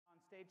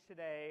stage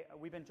today,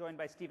 we've been joined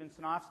by Steven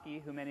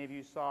Sinofsky, who many of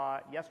you saw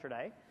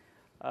yesterday.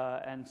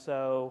 And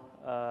so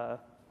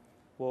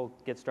we'll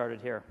get started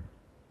here.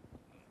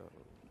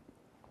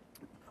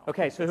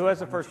 Okay, so who has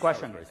the first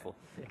question?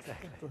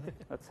 Exactly.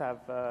 Let's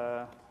have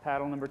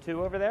paddle number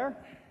 2 over there.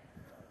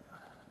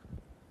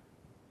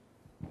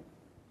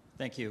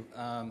 Thank you.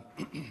 On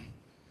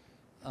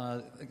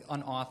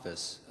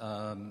Office,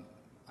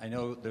 I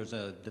know there's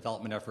a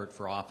development effort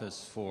for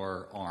Office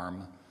for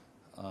ARM,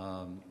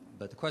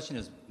 but the question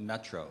is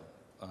Metro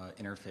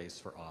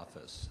interface for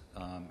Office.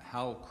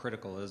 How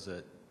critical is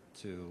it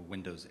to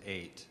Windows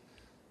 8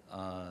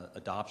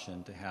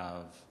 adoption to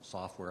have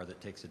software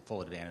that takes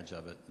full advantage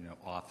of it? You know,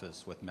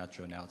 Office with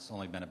Metro now, it's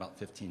only been about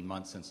 15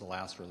 months since the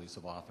last release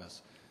of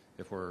Office.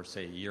 If we're,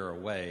 say, a year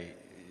away,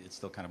 it's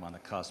still kind of on the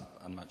cusp.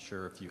 I'm not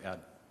sure if you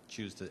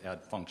choose to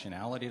add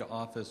functionality to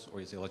Office, or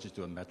you say, let's just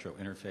do a Metro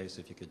interface.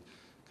 If you could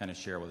kind of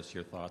share with us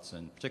your thoughts,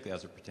 and particularly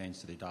as it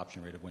pertains to the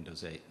adoption rate of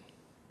Windows 8.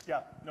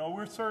 Yeah, no,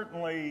 we're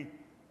certainly,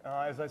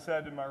 as I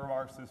said in my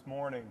remarks this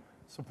morning,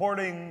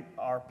 supporting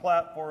our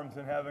platforms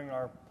and having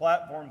our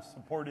platforms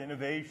support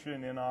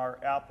innovation in our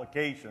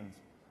applications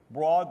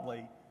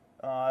broadly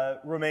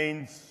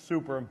remains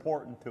super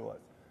important to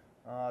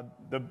us.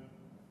 The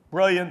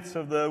brilliance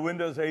of the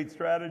Windows 8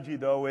 strategy,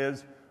 though,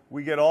 is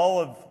we get all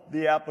of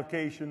the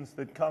applications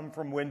that come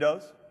from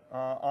Windows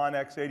on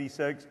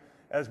x86,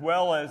 as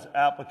well as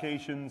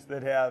applications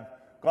that have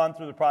gone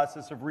through the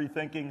process of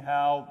rethinking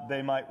how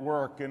they might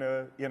work in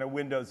a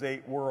Windows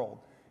 8 world.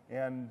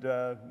 And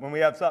when we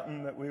have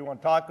something that we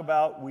want to talk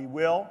about, we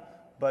will,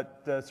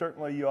 but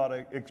certainly you ought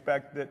to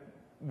expect that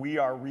we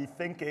are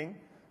rethinking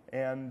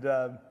and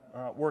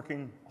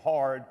working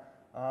hard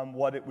on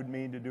what it would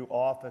mean to do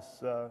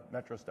Office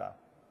Metro style.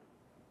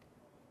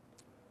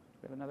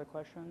 We have another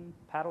question.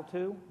 Paddle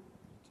 2.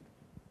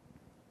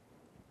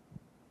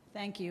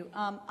 Thank you.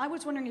 I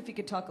was wondering if you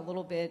could talk a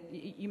little bit,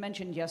 you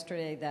mentioned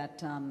yesterday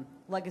that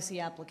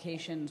legacy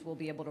applications will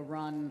be able to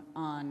run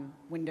on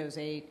Windows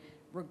 8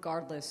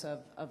 regardless of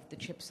the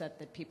chipset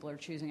that people are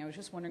choosing. I was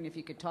just wondering if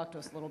you could talk to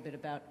us a little bit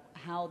about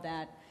how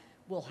that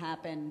will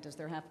happen. Does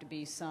there have to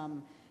be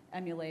some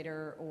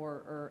emulator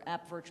or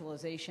app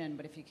virtualization?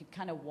 But if you could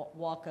kind of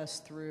walk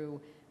us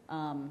through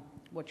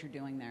what you're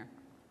doing there.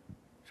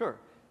 Sure.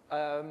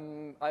 I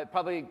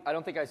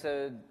don't think I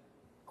said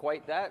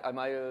quite that. I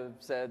might have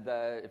said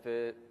that if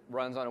it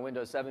runs on a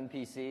Windows 7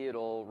 PC,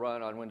 it'll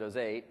run on Windows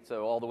 8.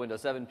 So all the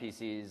Windows 7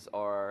 PCs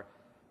are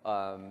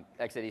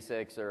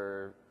x86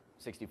 or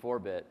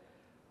 64-bit.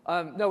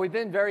 No, we've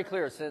been very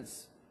clear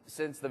since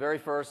the very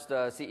first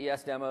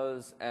CES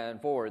demos and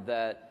forward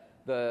that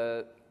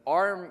the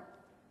ARM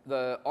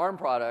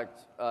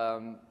product,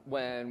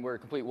 when we're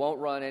complete, won't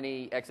run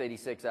any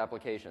x86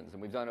 applications.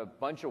 And we've done a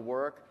bunch of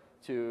work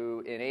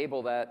to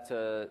enable that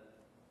to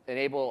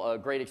enable a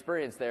great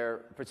experience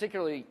there,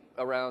 particularly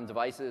around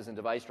devices and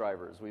device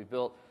drivers. We've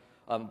built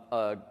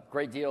a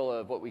great deal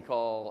of what we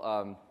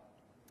call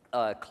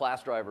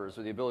class drivers,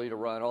 with the ability to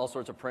run all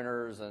sorts of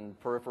printers and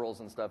peripherals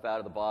and stuff out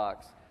of the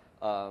box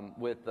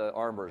with the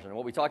ARM version. And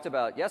what we talked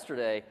about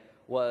yesterday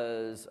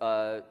was,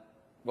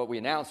 what we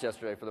announced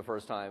yesterday for the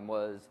first time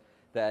was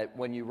that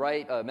when you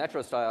write a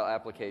Metro-style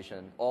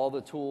application, all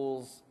the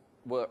tools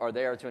are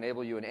there to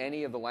enable you in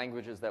any of the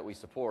languages that we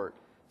support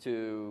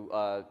to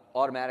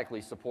automatically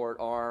support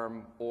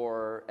ARM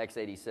or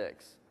x86.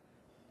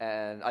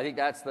 And I think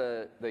that's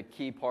the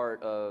key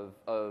part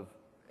of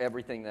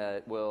everything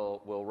that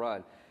will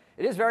run.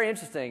 It is very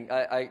interesting.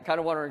 I kind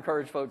of want to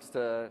encourage folks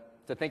to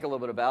think a little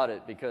bit about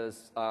it,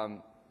 because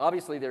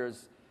obviously there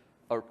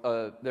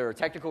are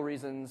technical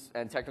reasons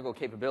and technical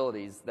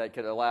capabilities that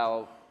could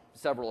allow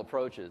several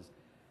approaches.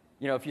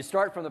 You know, if you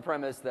start from the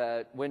premise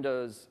that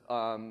Windows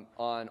on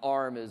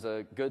ARM is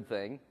a good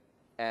thing,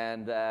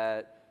 and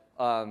that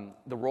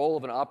the role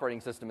of an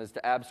operating system is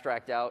to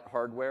abstract out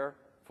hardware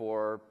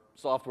for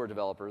software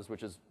developers,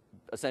 which is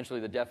essentially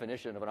the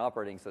definition of an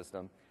operating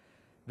system,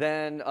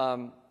 then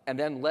and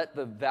then let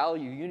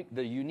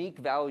the unique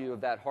value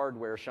of that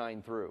hardware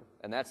shine through.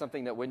 And that's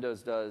something that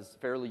Windows does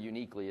fairly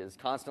uniquely, is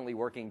constantly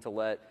working to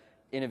let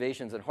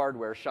innovations in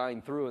hardware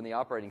shine through in the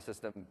operating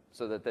system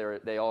so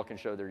that they all can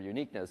show their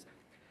uniqueness.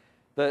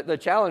 The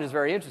challenge is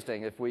very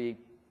interesting. If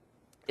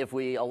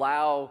we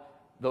allow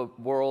the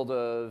world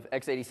of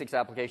x86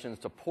 applications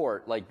to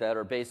port, like that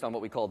are based on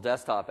what we call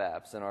desktop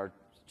apps in our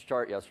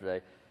chart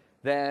yesterday,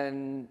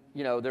 then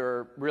there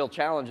are real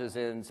challenges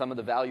in some of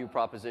the value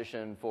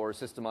proposition for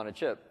system on a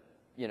chip.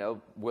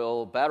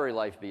 Will battery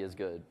life be as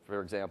good,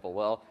 for example?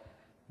 Well,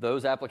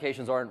 those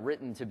applications aren't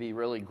written to be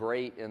really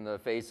great in the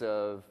face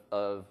of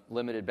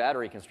limited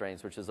battery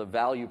constraints, which is a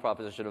value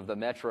proposition of the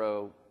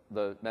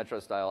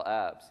Metro-style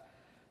apps.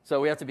 So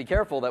we have to be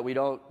careful that we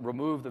don't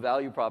remove the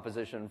value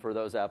proposition for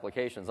those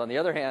applications. On the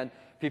other hand,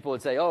 people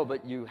would say, oh,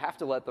 but you have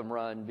to let them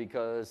run,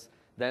 because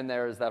then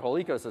there's that whole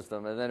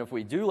ecosystem. And then if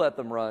we do let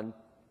them run,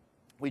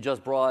 we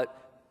just brought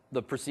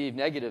the perceived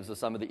negatives of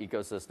some of the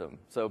ecosystem.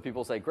 So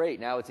people say, great,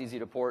 now it's easy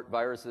to port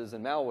viruses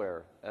and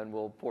malware, and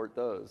we'll port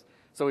those.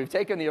 So we've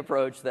taken the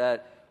approach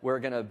that we're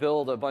going to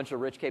build a bunch of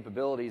rich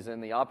capabilities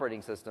in the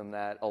operating system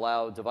that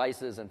allow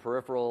devices and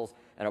peripherals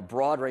and a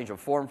broad range of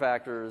form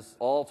factors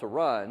all to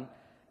run,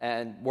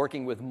 and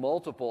working with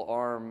multiple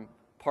ARM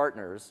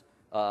partners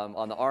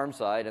on the ARM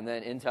side, and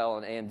then Intel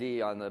and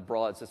AMD on the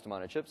broad system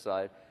on a chip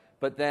side,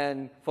 but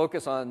then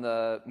focus on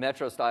the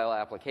Metro-style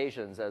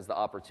applications as the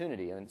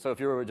opportunity. And so if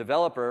you're a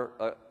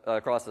developer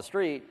across the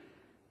street,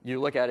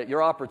 you look at it,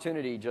 your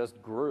opportunity just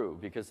grew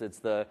because it's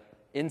the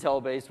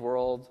Intel-based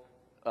world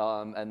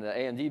and the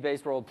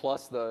AMD-based world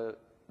plus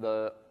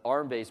the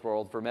ARM-based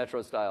world for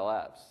Metro-style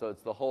apps. So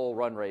it's the whole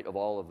run rate of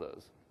all of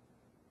those.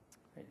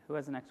 Great. Who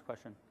has the next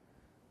question?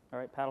 All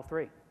right, paddle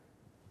 3.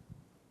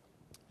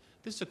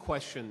 This is a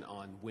question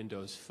on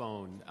Windows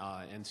Phone.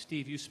 And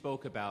Steve, you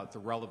spoke about the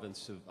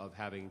relevance of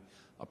having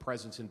a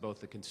presence in both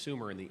the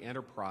consumer and the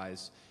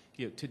enterprise.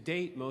 To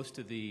date, most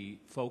of the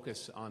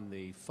focus on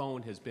the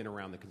phone has been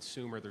around the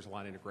consumer. There's a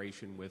lot of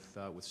integration with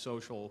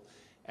social,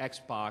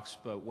 Xbox.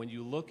 But when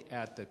you look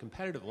at the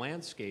competitive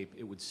landscape,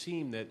 it would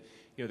seem that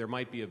there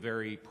might be a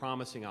very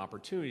promising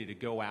opportunity to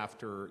go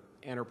after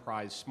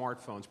enterprise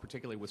smartphones,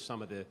 particularly with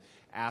some of the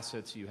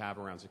assets you have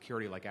around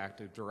security like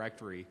Active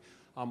Directory.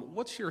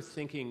 What's your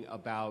thinking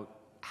about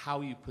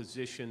how you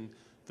position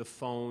the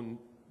phone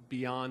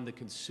beyond the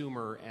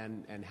consumer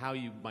and how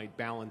you might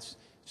balance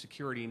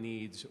security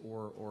needs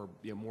or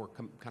more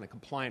kind of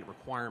compliant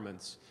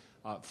requirements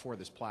for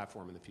this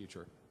platform in the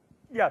future?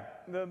 Yeah,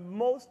 the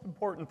most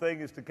important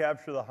thing is to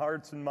capture the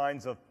hearts and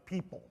minds of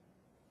people.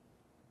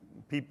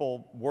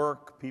 People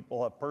work,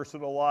 people have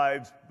personal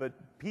lives, but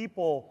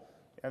people,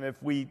 and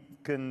if we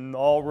can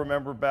all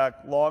remember back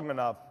long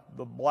enough,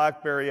 the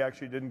BlackBerry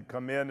actually didn't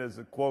come in as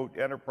a, quote,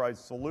 enterprise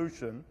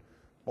solution.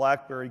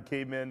 BlackBerry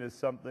came in as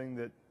something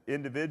that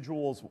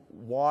individuals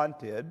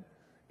wanted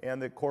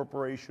and that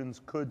corporations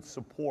could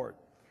support.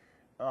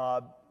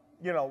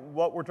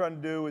 What we're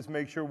trying to do is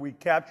make sure we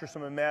capture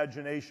some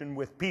imagination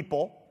with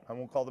people. I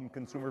won't call them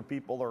consumer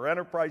people or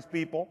enterprise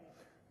people.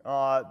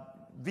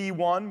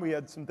 V1, we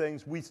had some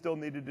things we still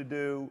needed to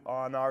do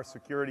on our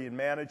security and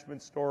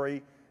management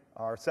story.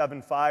 Our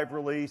 7.5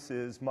 release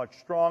is much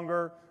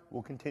stronger.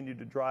 We'll continue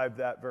to drive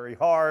that very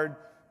hard.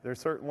 There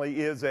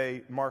certainly is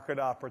a market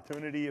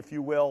opportunity, if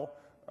you will,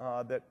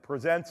 that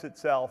presents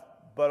itself,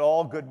 but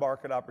all good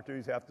market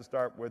opportunities have to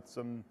start with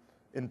some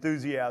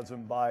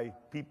enthusiasm by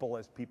people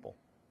as people.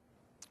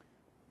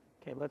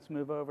 Okay, let's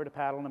move over to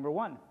paddle number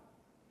 1.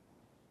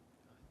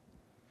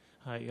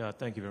 Hi,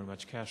 thank you very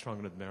much. Cash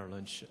Longan with Merrill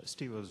Lynch.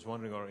 Steve, I was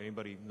wondering, or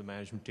anybody in the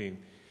management team,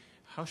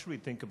 how should we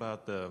think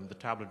about the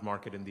tablet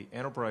market in the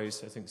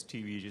enterprise? I think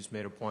Steve, you just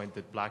made a point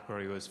that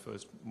BlackBerry was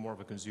first more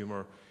of a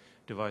consumer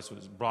device,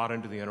 was brought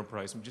into the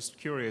enterprise. I'm just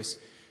curious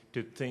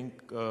to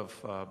think of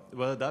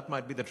whether that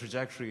might be the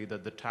trajectory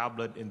that the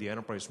tablet in the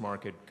enterprise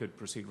market could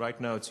proceed. Right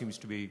now, it seems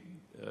to be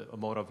a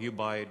mode of you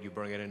buy it, you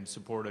bring it in,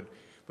 support it.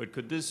 But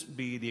could this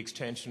be the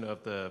extension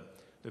of the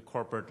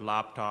corporate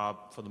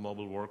laptop for the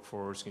mobile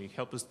workforce? Can you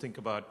help us think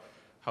about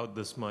how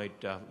this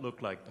might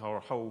look like,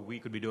 how we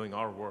could be doing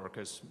our work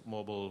as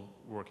mobile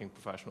working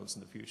professionals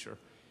in the future?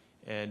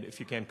 And if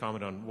you can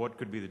comment on what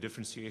could be the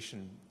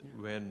differentiation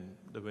when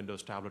the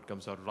Windows tablet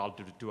comes out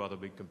relative to 2 other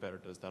big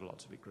competitors, that'll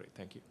also be great.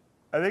 Thank you.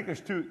 I think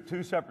there's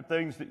two separate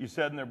things that you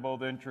said, and they're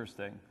both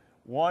interesting.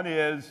 One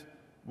is,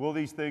 will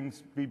these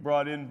things be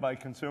brought in by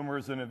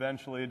consumers and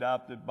eventually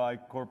adopted by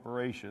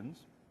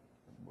corporations?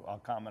 I'll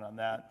comment on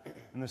that.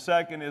 And the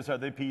second is, are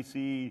they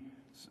PC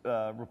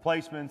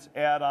replacements,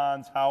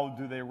 add-ons? How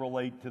do they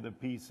relate to the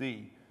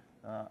PC?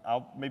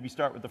 I'll maybe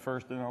start with the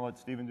first, and I'll let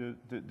Stephen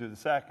do the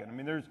second. I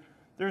mean,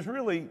 there's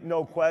really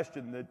no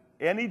question that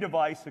any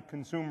device a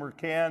consumer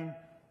can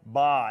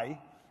buy,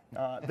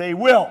 they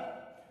will.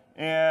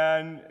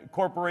 And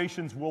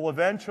corporations will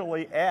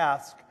eventually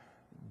ask,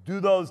 do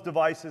those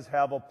devices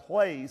have a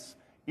place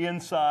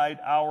inside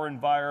our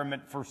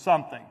environment for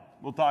something?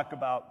 We'll talk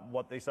about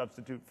what they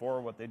substitute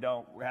for, what they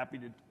don't. We're happy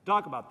to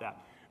talk about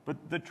that. But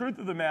the truth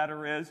of the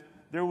matter is,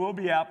 there will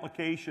be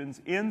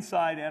applications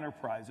inside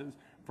enterprises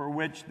for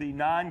which the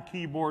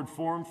non-keyboard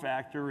form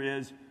factor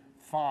is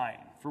fine,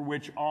 for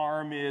which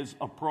ARM is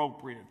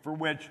appropriate, for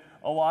which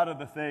a lot of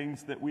the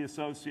things that we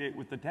associate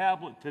with the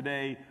tablet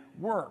today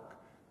work.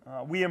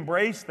 We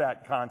embrace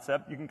that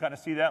concept. You can kind of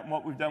see that in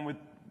what we've done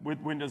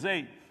with Windows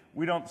 8.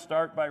 We don't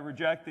start by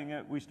rejecting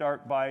it. We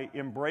start by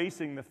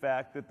embracing the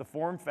fact that the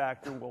form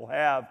factor will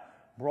have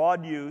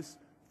broad use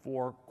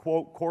for,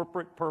 quote,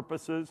 corporate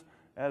purposes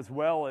as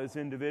well as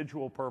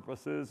individual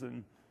purposes,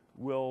 and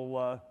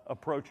we'll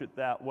approach it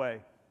that way.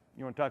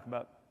 You want to talk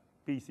about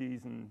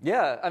PCs and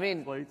yeah, I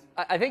mean, slates?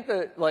 I think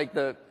that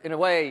in a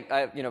way,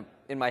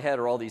 in my head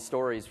are all these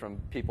stories from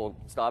people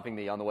stopping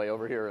me on the way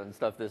over here and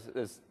stuff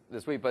this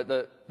week. But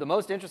the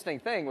most interesting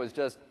thing was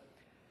just,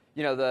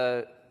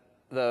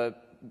 the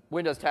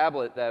Windows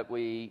tablet that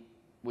we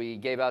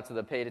gave out to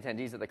the paid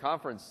attendees at the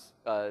conference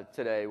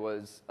today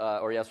was,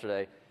 or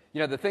yesterday.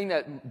 The thing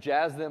that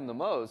jazzed them the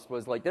most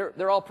was like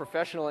they're all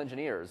professional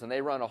engineers and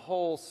they run a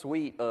whole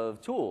suite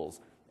of tools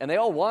and they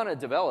all want to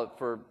develop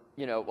for,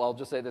 I'll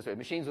just say it this way,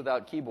 machines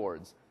without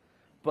keyboards.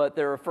 but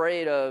they're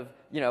afraid of,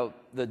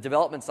 the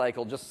development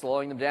cycle just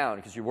slowing them down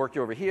because you work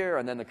over here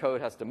and then the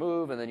code has to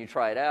move and then you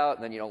try it out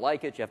and then you don't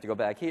like it, you have to go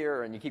back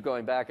here and you keep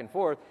going back and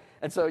forth.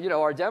 And so,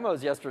 our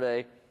demos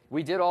yesterday,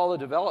 we did all the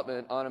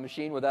development on a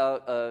machine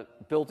without a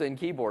built-in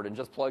keyboard and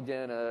just plugged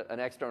in an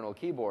external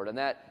keyboard. And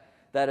that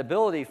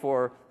ability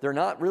for there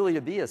not really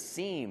to be a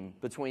seam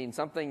between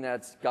something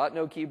that's got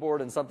no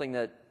keyboard and something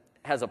that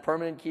has a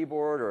permanent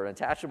keyboard or an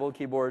attachable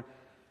keyboard,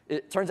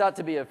 it turns out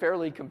to be a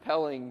fairly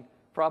compelling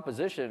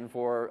proposition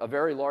for a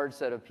very large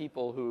set of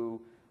people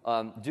who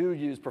do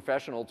use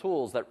professional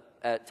tools that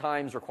at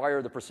times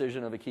require the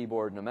precision of a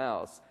keyboard and a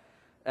mouse.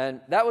 And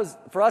that was,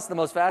 for us, the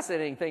most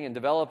fascinating thing in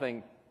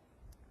developing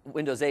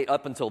Windows 8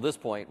 up until this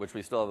point, which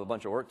we still have a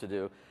bunch of work to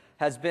do,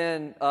 has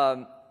been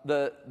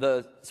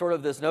the sort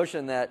of this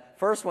notion that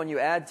first when you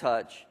add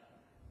touch,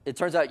 it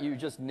turns out you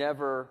just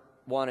never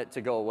want it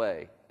to go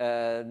away.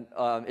 And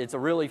it's a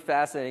really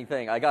fascinating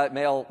thing. I got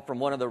mail from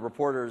one of the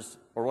reporters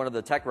or one of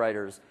the tech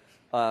writers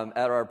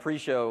at our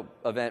pre-show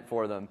event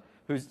for them,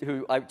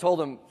 who I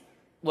told him,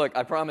 look,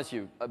 I promise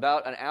you,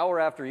 about an hour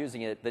after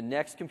using it, the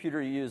next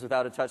computer you use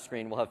without a touch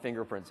screen will have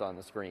fingerprints on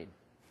the screen.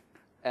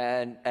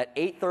 And at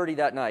 8:30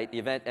 that night, the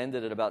event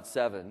ended at about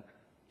 7,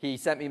 he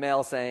sent me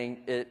mail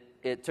saying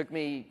it took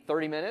me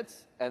 30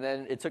 minutes, and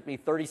then it took me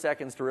 30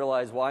 seconds to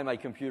realize why my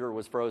computer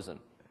was frozen,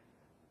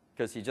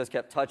 because he just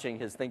kept touching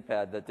his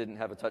ThinkPad that didn't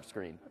have a touch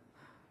screen.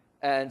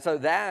 And so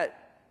that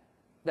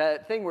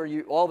thing where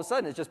you all of a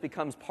sudden it just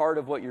becomes part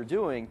of what you're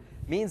doing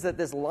means that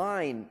this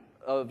line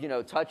of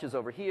touch is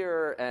over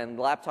here and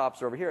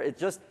laptops are over here.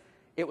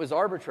 It was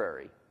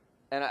arbitrary.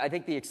 And I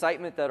think the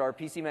excitement that our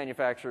PC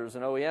manufacturers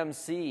and OEMs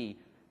see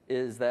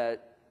is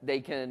that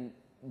they can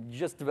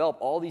just develop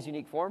all these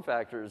unique form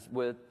factors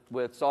with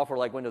software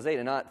like Windows 8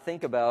 and not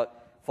think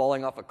about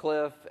falling off a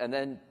cliff, and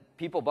then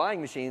people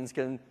buying machines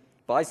can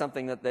buy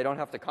something that they don't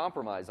have to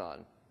compromise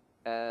on.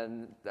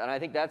 And I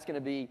think that's going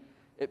to be,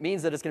 it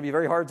means that it's going to be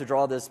very hard to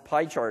draw this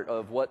pie chart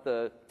of what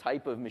the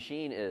type of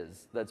machine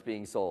is that's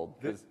being sold.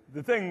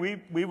 The thing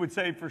we would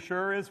say for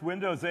sure is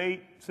Windows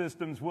 8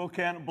 systems will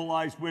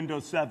cannibalize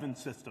Windows 7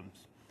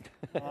 systems.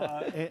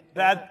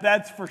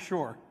 That's for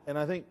sure. And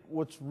I think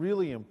what's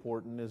really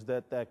important is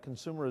that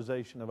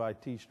consumerization of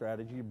IT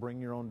strategy, you bring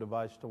your own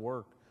device to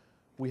work.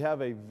 We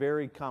have a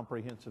very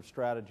comprehensive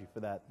strategy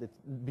for that. It's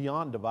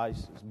beyond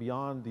devices,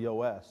 beyond the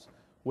OS,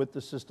 with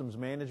the systems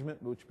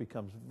management, which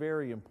becomes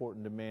very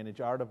important to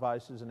manage our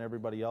devices and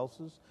everybody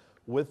else's,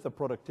 with the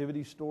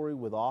productivity story,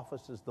 with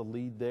Office as the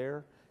lead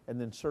there,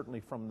 and then certainly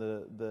from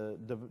the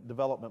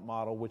development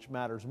model, which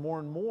matters more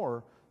and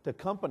more to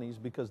companies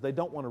because they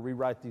don't want to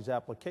rewrite these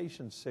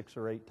applications 6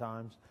 or 8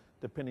 times,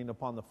 depending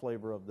upon the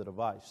flavor of the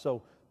device.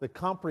 So the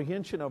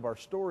comprehension of our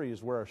story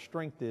is where our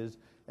strength is,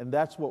 and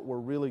that's what we're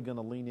really going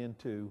to lean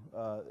into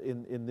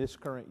in this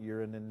current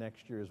year and then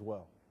next year as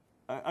well.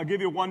 I'll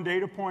give you one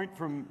data point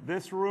from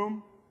this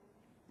room.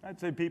 I'd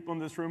say people in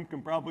this room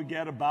can probably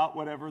get about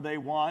whatever they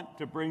want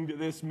to bring to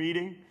this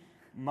meeting.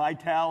 My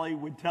tally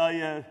would tell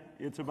you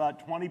it's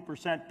about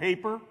 20%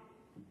 paper.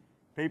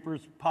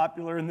 Paper's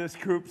popular in this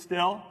group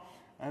still.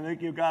 I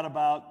think you've got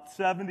about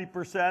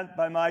 70%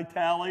 by my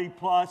tally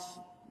plus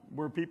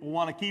where people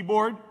want a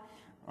keyboard.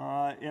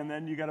 And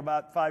then you got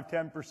about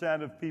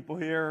 5–10% of people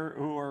here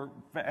who are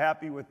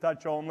happy with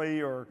touch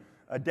only or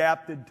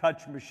adapted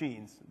touch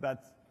machines.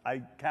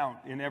 I count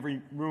in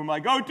every room I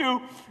go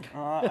to.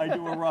 I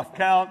do a rough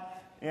count.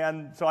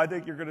 And so I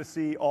think you're going to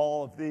see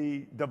all of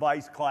the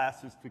device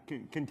classes to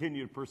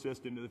continue to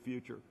persist into the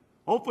future.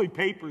 Hopefully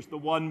paper's the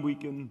one we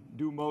can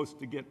do most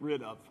to get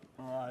rid of.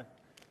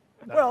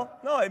 Well,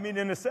 no, I mean,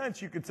 in a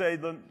sense, you could say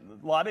a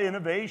lot of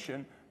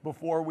innovation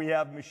before we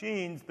have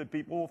machines that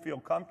people will feel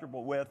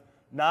comfortable with,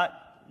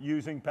 not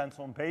using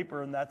pencil and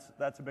paper, and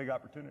that's a big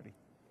opportunity.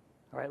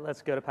 All right,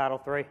 let's go to paddle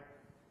 3.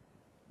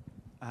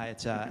 Hi,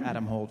 it's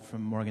Adam Holt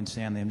from Morgan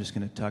Stanley. I'm just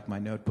going to tuck my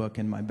notebook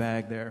in my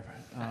bag there.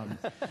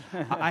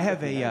 I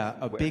have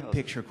a big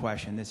picture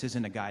question. This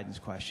isn't a guidance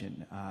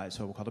question,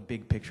 so we'll call it a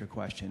big picture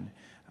question.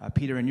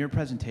 Peter, in your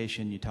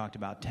presentation, you talked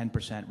about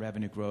 10%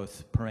 revenue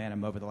growth per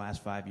annum over the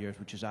last 5 years,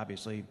 which is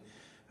obviously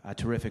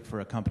terrific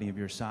for a company of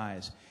your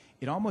size.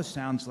 It almost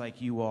sounds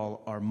like you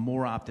all are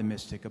more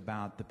optimistic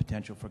about the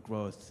potential for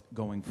growth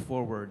going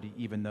forward,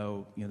 even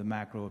though the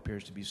macro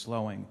appears to be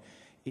slowing.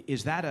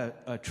 Is that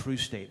a true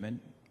statement?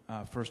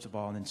 First of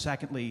all, and then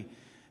secondly,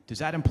 does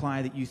that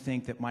imply that you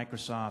think that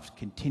Microsoft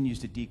continues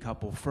to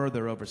decouple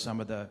further over some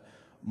of the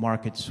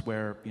markets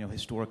where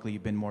historically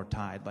you've been more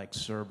tied, like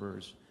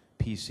servers,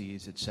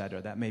 PCs, et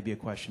cetera? That may be a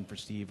question for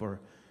Steve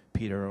or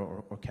Peter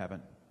or Kevin.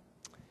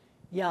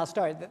 Yeah, I'll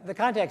start. The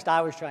context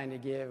I was trying to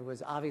give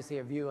was obviously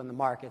a view on the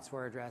markets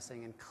we're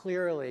addressing, and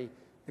clearly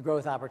the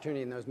growth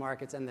opportunity in those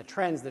markets and the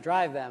trends that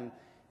drive them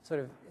sort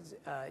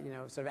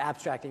of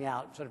abstracting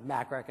out sort of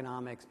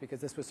macroeconomics, because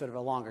this was sort of a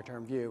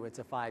longer-term view. It's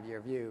a 5-year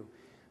view.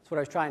 So what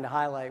I was trying to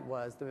highlight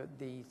was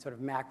the sort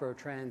of macro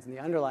trends and the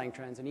underlying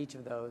trends in each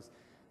of those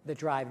that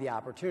drive the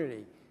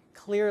opportunity.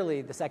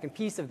 Clearly, the second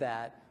piece of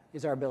that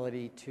is our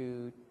ability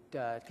to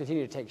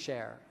continue to take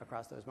share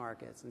across those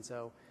markets. And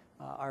so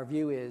Our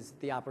view is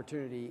the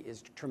opportunity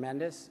is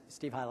tremendous.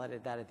 Steve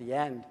highlighted that at the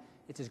end.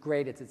 It's as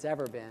great as it's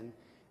ever been,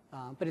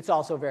 but it's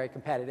also very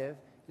competitive,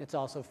 and it's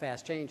also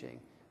fast changing.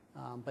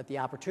 But the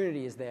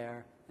opportunity is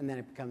there, and then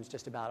it becomes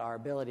just about our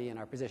ability and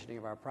our positioning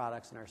of our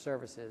products and our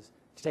services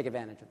to take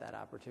advantage of that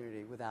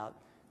opportunity without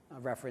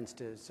reference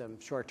to some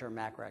short-term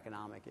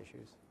macroeconomic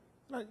issues.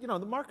 You know,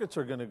 the markets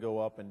are going to go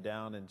up and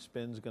down, and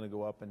spin's going to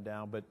go up and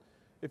down, but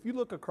if you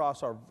look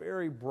across our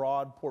very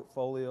broad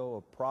portfolio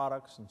of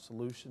products and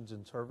solutions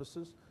and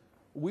services,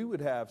 we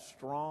would have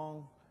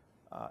strong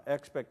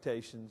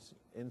expectations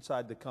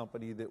inside the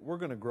company that we're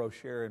going to grow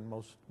share in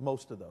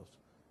most of those.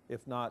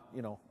 If not,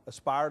 you know,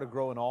 aspire to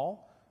grow in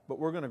all, but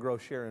we're going to grow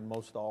share in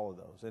most all of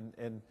those.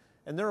 And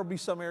there will be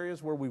some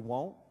areas where we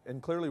won't,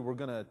 and clearly we're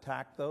going to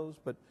attack those,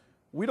 but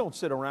we don't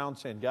sit around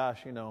saying,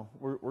 gosh, you know,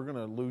 we're going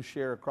to lose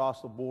share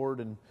across the board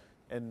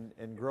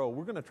and grow.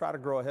 We're going to try to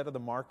grow ahead of the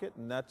market,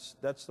 and that's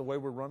the way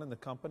we're running the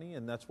company,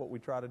 and that's what we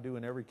try to do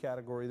in every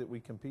category that we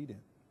compete in.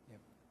 Yep.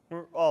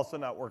 We're also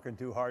not working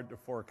too hard to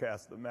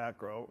forecast the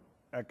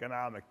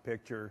macroeconomic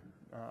picture.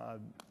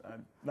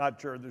 I'm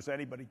not sure there's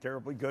anybody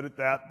terribly good at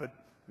that, but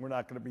we're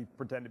not going to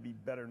pretend to be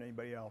better than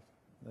anybody else.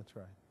 That's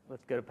right.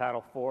 Let's go to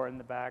paddle 4 in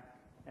the back,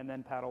 and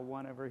then paddle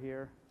 1 over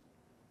here.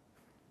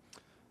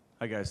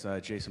 Hi guys,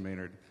 Jason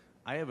Maynard.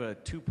 I have a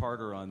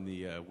two-parter on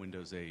the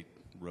Windows 8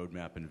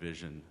 roadmap and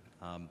vision.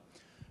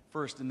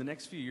 First, in the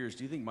next few years,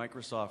 do you think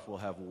Microsoft will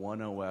have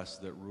one OS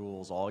that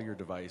rules all your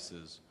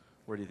devices,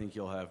 or do you think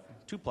you'll have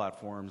two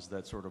platforms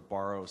that sort of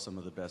borrow some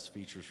of the best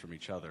features from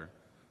each other?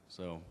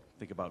 So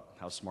think about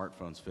how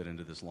smartphones fit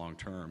into this long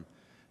term.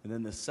 And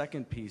then the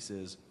second piece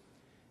is,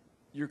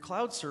 your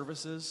cloud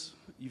services,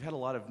 you've had a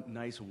lot of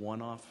nice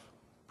one-off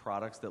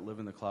products that live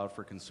in the cloud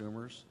for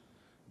consumers,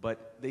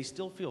 but they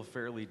still feel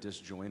fairly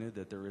disjointed,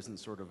 that there isn't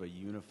sort of a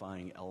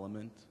unifying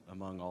element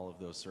among all of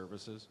those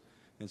services.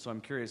 And so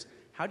I'm curious,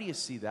 how do you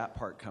see that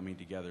part coming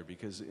together?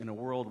 Because in a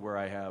world where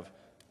I have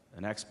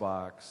an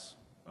Xbox,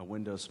 a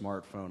Windows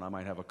smartphone, I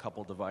might have a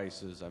couple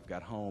devices, I've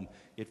got home,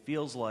 it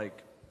feels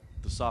like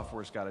the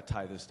software's got to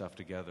tie this stuff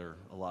together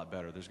a lot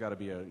better. There's got to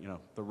be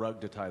the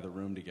rug to tie the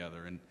room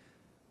together. And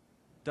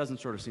it doesn't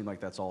sort of seem like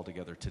that's all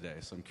together today.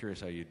 So I'm curious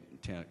how you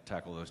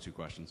tackle those two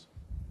questions.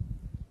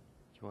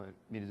 Do you want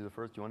me to do the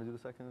first? Do you want to do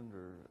the second?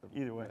 Or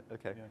Either way.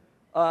 Okay.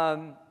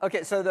 Yeah.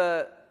 Okay, so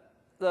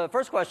the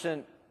first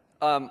question,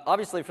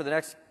 obviously for the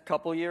next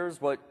couple years,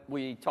 what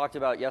we talked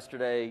about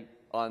yesterday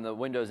on the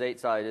Windows 8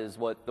 side is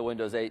what the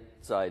Windows 8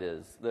 side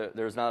is.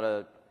 There's not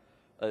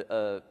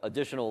a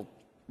additional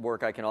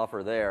work I can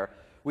offer there.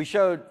 We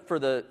showed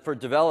for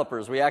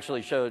developers, we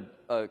actually showed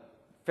a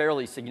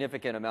fairly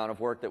significant amount of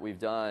work that we've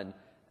done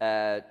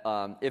at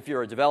if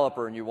you're a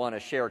developer and you want to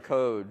share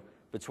code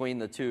between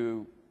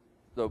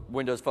the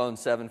Windows Phone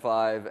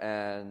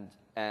 7.5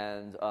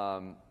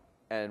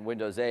 and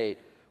Windows 8,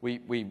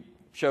 we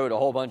showed a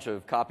whole bunch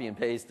of copy and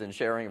paste and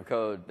sharing of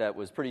code that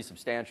was pretty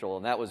substantial,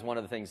 and that was one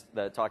of the things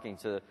that talking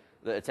to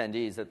the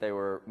attendees that they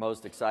were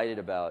most excited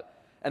about.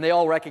 And they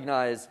all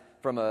recognize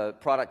from a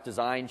product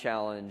design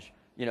challenge,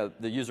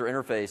 the user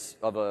interface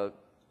of a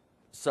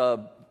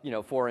sub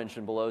 4-inch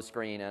and below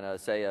screen and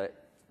say a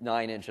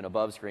 9-inch and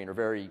above screen are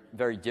very,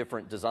 very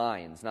different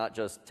designs, not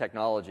just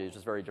technology, it's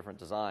just very different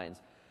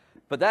designs.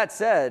 But that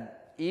said,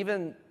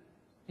 even,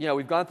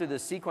 we've gone through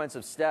this sequence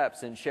of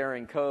steps in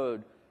sharing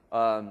code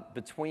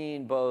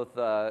between both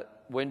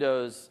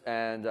Windows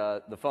and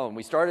the phone.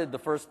 We started the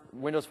first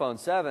Windows Phone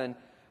 7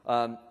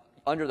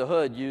 under the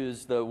hood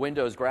used the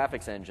Windows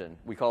graphics engine.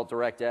 We call it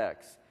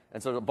DirectX.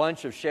 And so a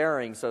bunch of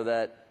sharing so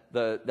that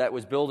that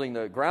was building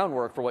the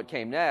groundwork for what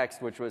came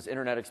next, which was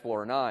Internet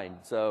Explorer 9.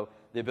 So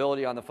the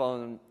ability on the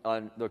phone,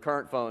 on the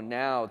current phone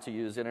now to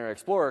use Internet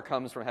Explorer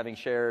comes from having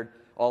shared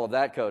all of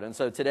that code. And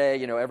so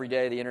today, every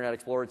day the Internet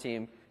Explorer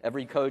team,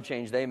 every code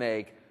change they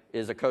make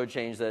is a code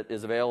change that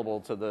is available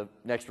to the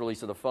next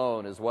release of the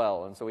phone as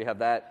well. And so we have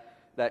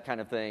that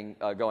kind of thing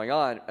going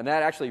on. And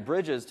that actually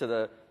bridges to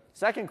the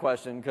second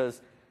question,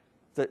 because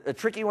it's a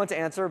tricky one to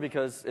answer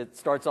because it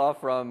starts off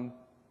from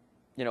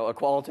a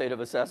qualitative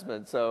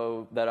assessment,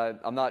 so that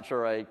I'm not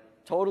sure I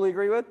totally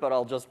agree with, but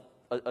I'll just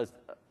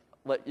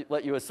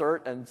let you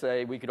assert and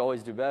say we could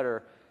always do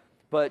better.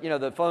 But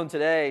the phone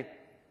today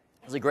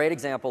is a great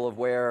example of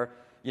where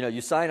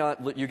you sign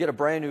on, you get a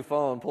brand new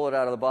phone, pull it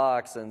out of the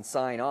box, and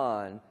sign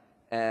on,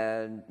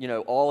 and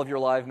all of your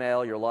live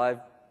mail, your live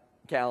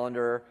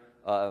calendar,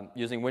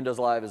 using Windows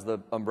Live as the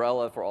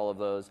umbrella for all of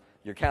those,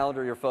 your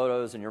calendar, your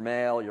photos, and your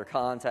mail, your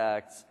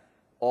contacts,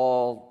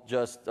 all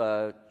just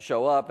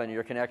show up, and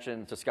your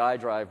connection to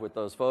SkyDrive with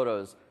those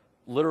photos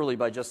literally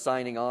by just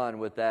signing on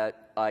with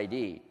that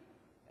ID.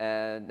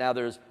 And now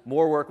there's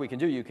more work we can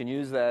do. You can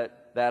use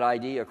that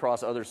ID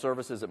across other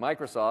services at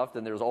Microsoft,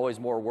 and there's always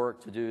more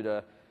work to do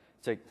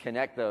to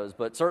connect those.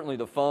 But certainly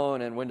the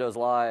phone and Windows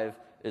Live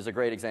is a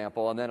great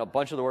example. And then a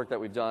bunch of the work that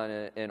we've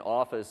done in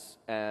Office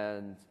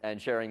and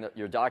sharing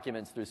your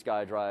documents through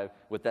SkyDrive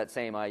with that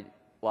same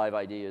Live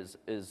ID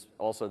is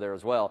also there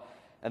as well.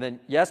 And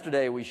then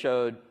yesterday we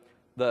showed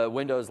the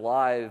Windows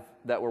Live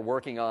that we're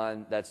working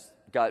on that's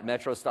got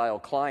Metro-style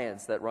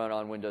clients that run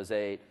on Windows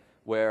 8,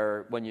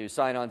 where when you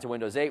sign on to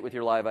Windows 8 with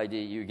your Live ID,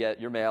 you get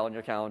your mail and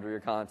your calendar, your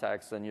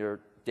contacts, and your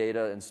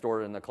data and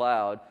stored in the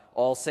cloud,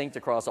 all synced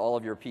across all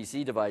of your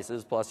PC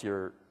devices plus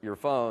your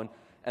phone,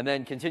 and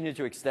then continue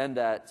to extend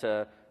that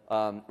to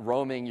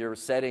roaming your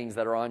settings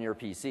that are on your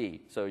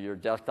PC. So your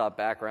desktop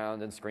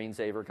background and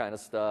screensaver kind of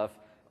stuff,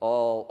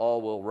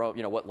 all will roam,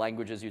 what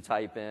languages you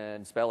type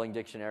in, spelling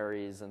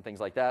dictionaries and things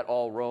like that,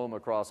 all roam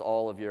across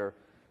all of your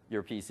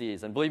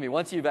PCs. And believe me,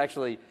 once you've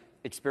actually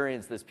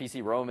experienced this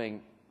PC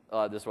roaming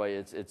this way,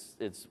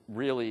 it's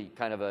really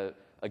kind of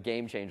a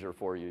game changer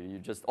for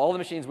you. All the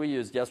machines we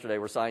used yesterday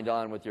were signed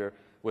on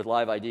with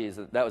Live IDs.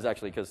 That was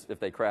actually because if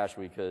they crashed,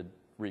 we could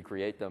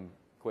recreate them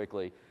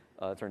quickly.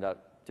 It turned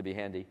out to be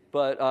handy.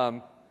 But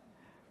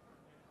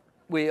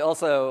we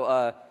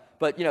also,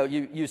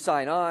 you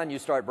sign on, you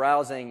start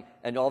browsing,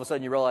 and all of a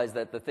sudden you realize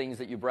that the things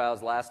that you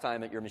browsed last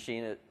time at your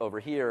machine over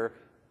here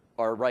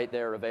are right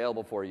there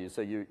available for you.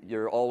 So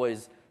you're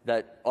always,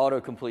 that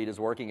autocomplete is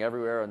working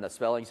everywhere, and the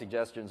spelling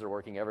suggestions are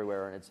working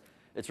everywhere, and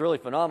it's really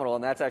phenomenal,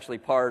 and that's actually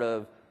part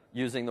of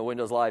using the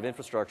Windows Live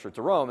infrastructure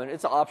to roam, and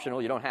it's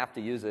optional. You don't have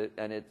to use it,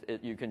 and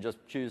you can just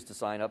choose to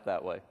sign up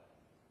that way.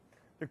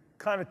 There are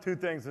kind of two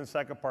things in the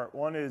second part.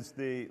 One is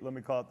let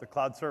me call it the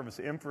cloud service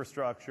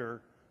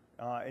infrastructure,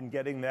 and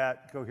getting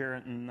that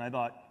coherent, and I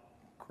thought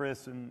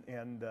Chris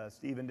and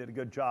Stephen did a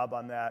good job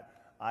on that.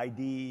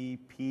 ID,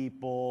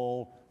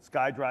 people,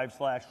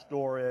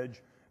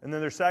 SkyDrive/storage, and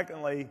then there's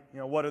secondly,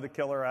 what are the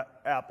killer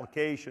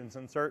applications?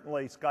 And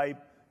certainly Skype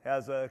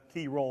has a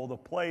key role to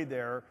play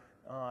there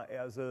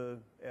as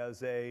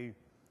a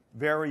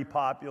very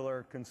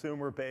popular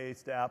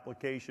consumer-based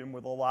application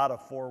with a lot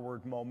of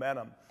forward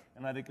momentum.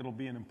 And I think it'll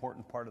be an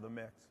important part of the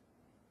mix.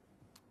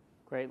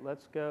 Great.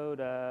 Let's go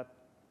to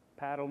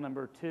paddle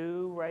number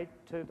 2, right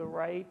to the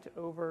right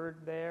over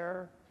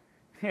there.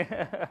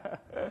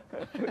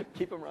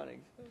 Keep him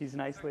running. He's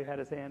nicely had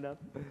his hand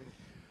up.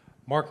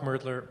 Mark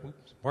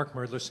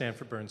Merdler,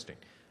 Sanford Bernstein.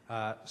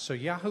 So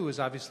Yahoo is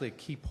obviously a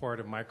key part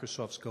of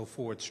Microsoft's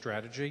go-forward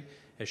strategy,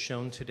 as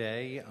shown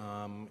today,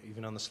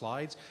 even on the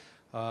slides.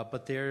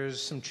 But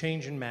there's some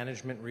change in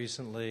management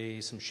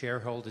recently, some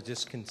shareholder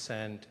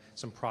discontent,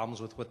 some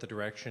problems with what the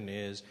direction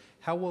is.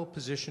 How well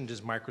positioned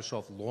is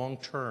Microsoft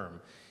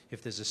long-term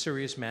if there's a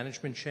serious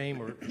management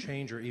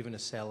change or even a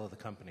sale of the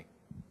company?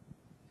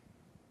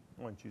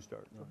 Why don't you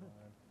start? No.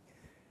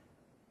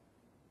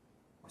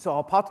 So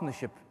our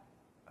partnership,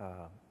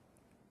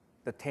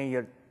 the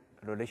 10-year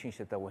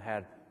relationship that we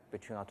had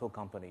between our two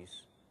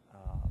companies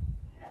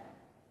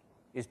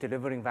is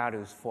delivering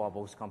values for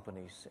both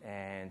companies,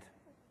 and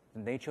the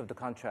nature of the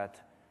contract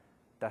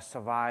that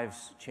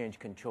survives change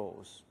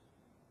controls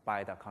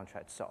by the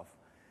contract itself.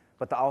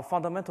 But our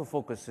fundamental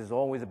focus is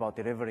always about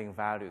delivering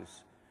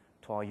values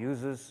to our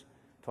users,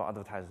 to our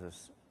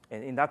advertisers.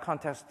 And in that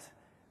context,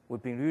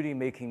 we've been really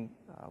making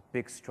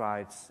big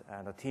strides,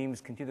 and the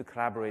teams continue to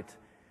collaborate,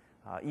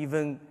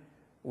 even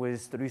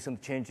with the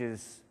recent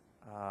changes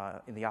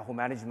in the Yahoo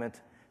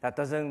management. That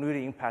doesn't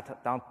really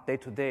impact down day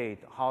to day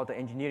how the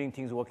engineering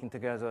teams are working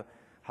together,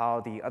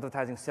 how the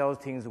advertising sales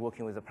teams are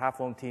working with the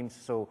platform teams.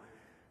 So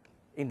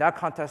in that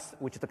context,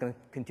 we're just going to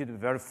continue to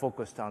be very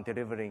focused on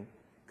delivering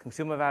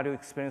consumer value,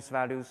 experience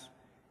values,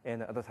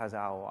 and advertiser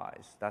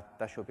ROIs.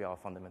 That should be our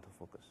fundamental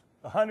focus.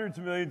 Hundreds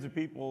of millions of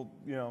people,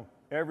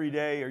 every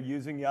day are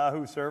using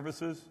Yahoo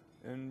services,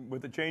 and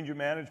with a change of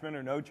management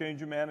or no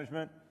change of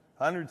management,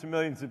 hundreds of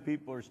millions of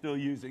people are still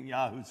using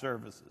Yahoo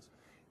services.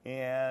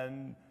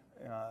 And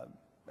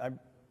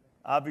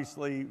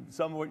obviously,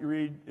 some of what you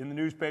read in the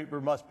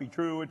newspaper must be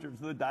true in terms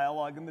of the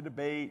dialogue and the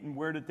debate and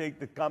where to take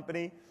the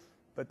company.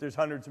 But there's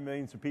hundreds of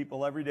millions of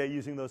people every day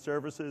using those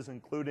services,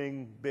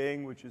 including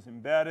Bing, which is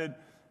embedded.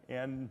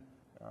 And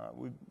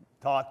we've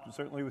talked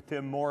certainly with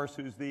Tim Morris,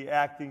 who's the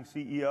acting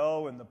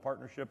CEO, and the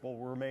partnership will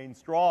remain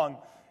strong.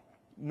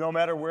 No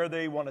matter where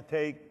they want to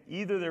take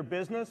either their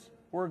business,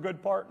 we're a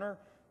good partner,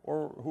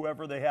 or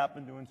whoever they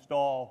happen to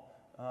install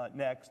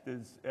next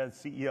as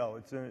CEO.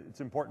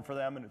 It's important for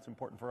them, and it's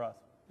important for us.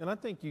 And I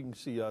think you can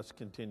see us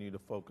continue to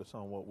focus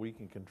on what we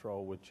can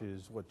control, which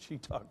is what she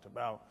talked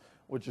about,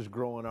 which is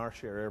growing our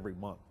share every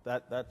month.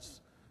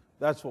 That's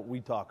what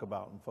we talk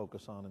about and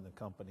focus on in the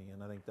company,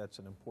 and I think that's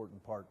an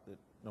important part that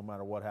no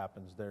matter what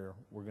happens there,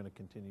 we're going to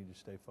continue to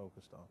stay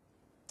focused on.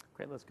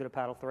 Great, let's go to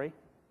paddle 3.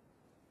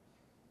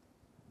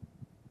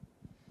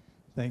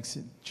 Thanks.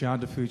 John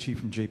DiFucci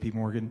from JP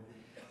Morgan.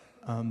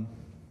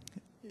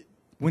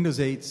 Windows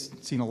 8's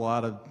seen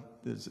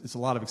it's a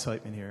lot of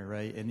excitement here,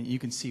 right? And you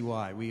can see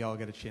why. We all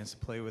get a chance to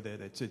play with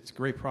it. It's a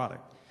great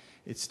product.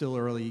 It's still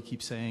early, you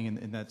keep saying,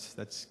 and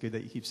that's good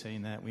that you keep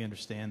saying that. We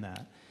understand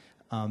that.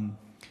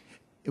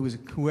 It was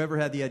whoever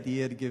had the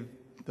idea to give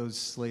those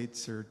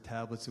slates or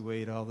tablets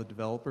away to all the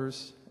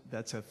developers.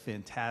 That's a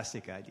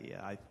fantastic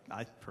idea.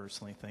 I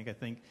personally think. I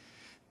think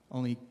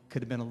only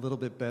could have been a little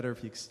bit better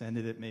if you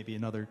extended it maybe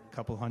another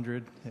couple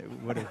hundred. It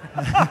would have.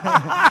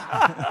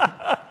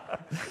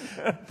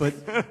 but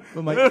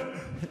my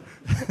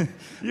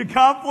you You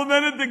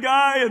complimented the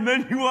guy, and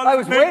then you I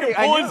was wanted to make waiting.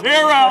 him pull his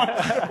hair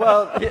out.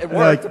 Well, it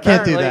worked,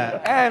 can't do apparently.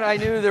 that. And I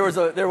knew there was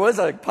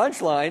a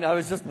punchline. I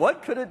was just,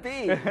 what could it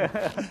be?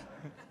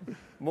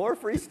 More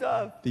free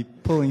stuff. Be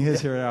pulling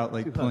his hair out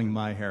like pulling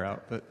my hair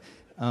out. But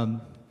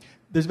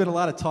there's been a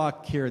lot of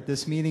talk here at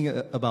this meeting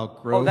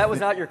about growth. Oh, that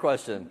was not your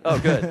question. Oh,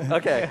 good.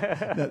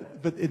 Okay.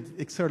 But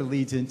it sort of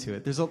leads into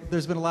it.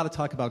 There's been a lot of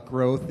talk about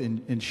growth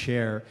and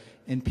share.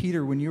 And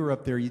Peter, when you were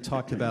up there, you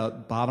talked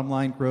about bottom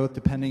line growth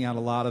depending on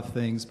a lot of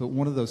things, but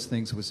one of those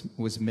things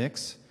was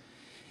mix.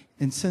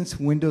 And since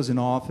Windows and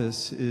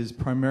Office is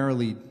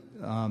primarily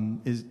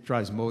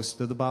drives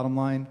most of the bottom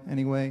line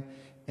anyway,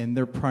 and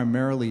they're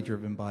primarily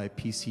driven by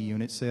PC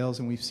unit sales,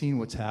 and we've seen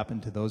what's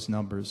happened to those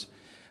numbers.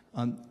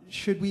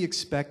 Should we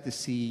expect to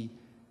see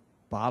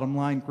bottom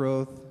line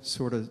growth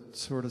sort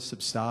of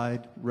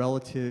subside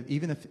relative,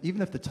 even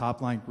if the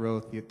top line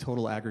growth, the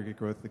total aggregate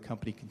growth of the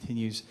company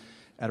continues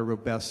at a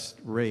robust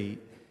rate,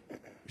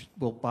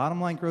 will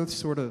bottom line growth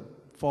sort of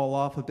fall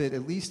off a bit,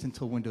 at least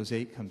until Windows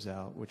 8 comes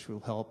out, which will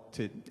help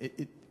to,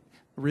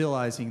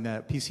 realizing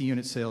that PC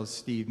unit sales,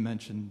 Steve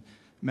mentioned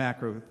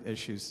macro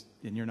issues,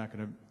 and you're not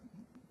going to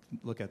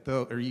look at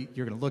those, or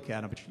you're going to look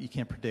at them, but you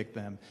can't predict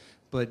them.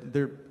 But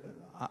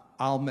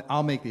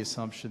I'll make the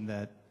assumption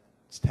that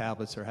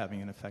tablets are having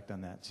an effect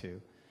on that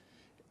too.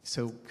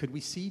 So could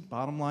we see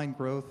bottom line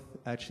growth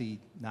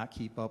actually not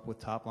keep up with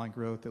top line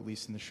growth, at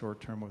least in the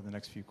short term over the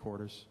next few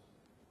quarters?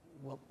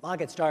 Well, I'll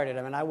get started.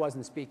 I mean, I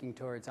wasn't speaking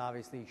towards,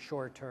 obviously,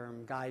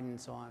 short-term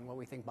guidance on what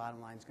we think bottom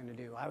line is going to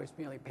do. I was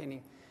merely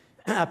painting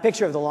a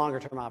picture of the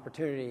longer-term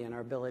opportunity and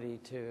our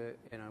ability to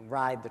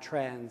ride the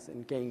trends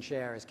and gain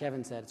share. As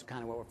Kevin said, it's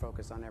kind of what we're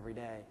focused on every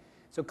day.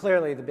 So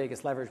clearly, the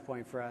biggest leverage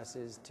point for us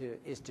is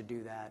to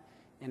do that.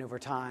 And over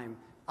time,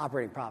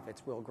 operating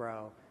profits will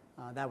grow.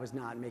 That was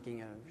not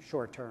making a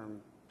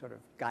short-term sort of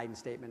guidance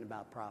statement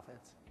about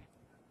profits.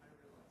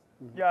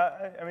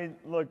 Yeah, I mean,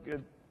 look,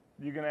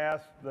 you can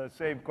ask the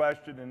same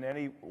question in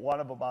any one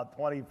of about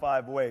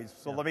 25 ways.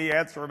 So let me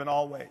answer them in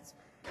all ways.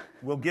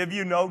 We'll give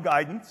you no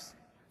guidance,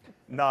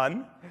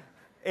 none.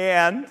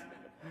 And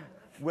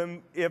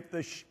if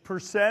the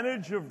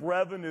percentage of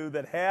revenue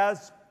that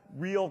has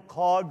real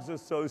COGS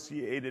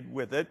associated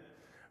with it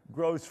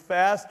grows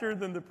faster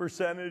than the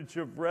percentage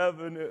of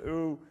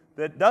revenue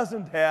that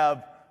doesn't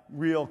have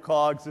real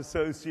COGS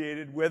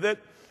associated with it,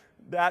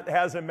 that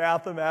has a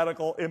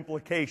mathematical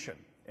implication.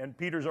 And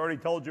Peter's already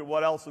told you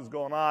what else is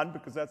going on,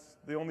 because that's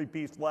the only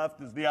piece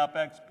left is the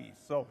OpEx piece.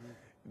 So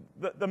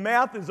the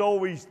math is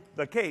always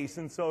the case,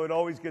 and so it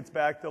always gets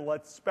back to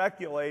let's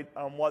speculate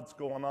on what's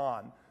going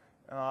on.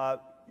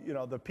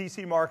 The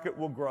PC market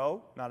will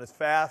grow, not as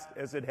fast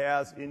as it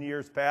has in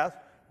years past,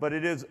 but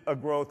it is a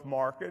growth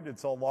market.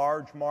 It's a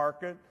large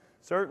market.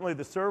 Certainly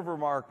the server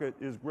market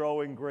is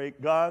growing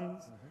great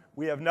guns.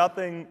 We have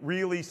nothing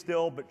really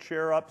still but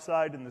share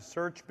upside in the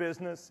search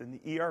business, in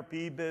the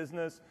ERP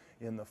business,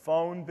 in the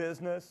phone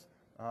business,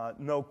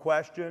 no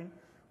question.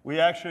 We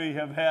actually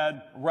have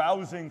had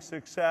rousing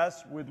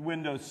success with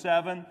Windows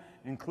 7,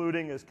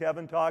 including, as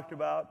Kevin talked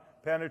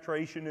about,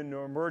 penetration into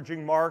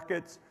emerging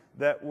markets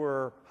that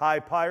were high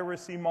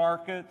piracy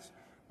markets.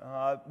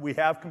 We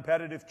have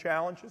competitive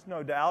challenges,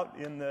 no doubt,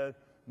 in the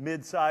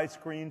mid-size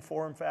screen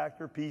form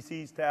factor,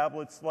 PCs,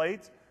 tablets,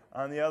 slates.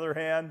 On the other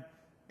hand,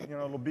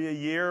 it'll be a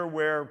year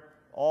where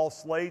all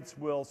slates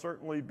will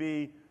certainly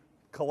be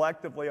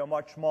collectively a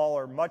much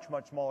smaller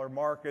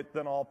market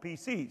than all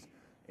PCs.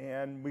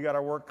 And we got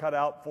our work cut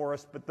out for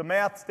us, but the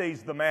math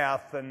stays the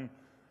math, and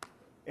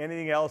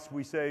anything else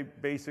we say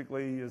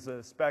basically is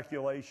a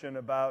speculation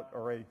about,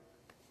 or a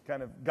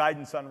kind of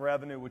guidance on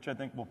revenue, which I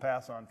think we'll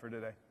pass on for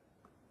today.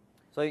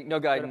 So no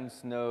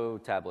guidance, no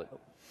tablet.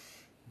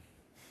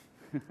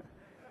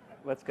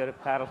 Let's go to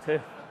paddle 2.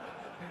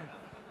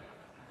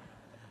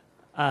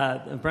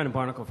 I'm Brendan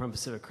Barnacle from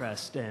Pacific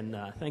Crest, and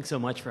thanks so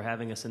much for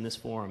having us in this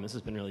forum. This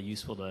has been really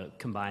useful to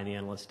combine the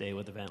Analyst Day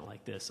with an event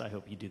like this. I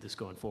hope you do this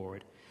going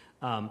forward.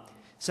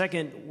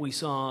 Second, we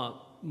saw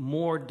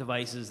more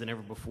devices than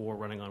ever before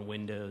running on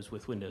Windows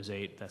with Windows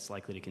 8. That's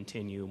likely to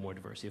continue, more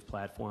diversity of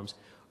platforms.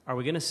 Are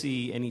we going to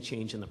see any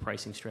change in the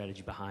pricing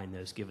strategy behind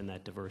those, given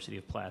that diversity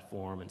of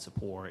platform and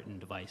support and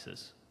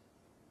devices?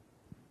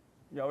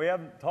 Yeah, we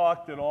haven't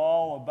talked at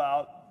all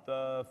about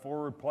the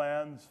forward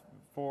plans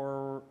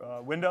for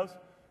Windows.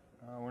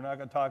 We're not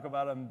going to talk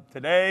about them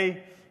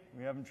today.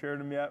 We haven't shared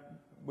them yet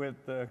with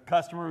the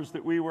customers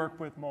that we work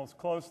with most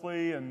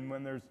closely, and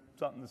when there's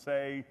something to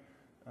say,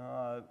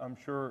 I'm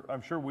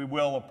sure we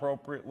will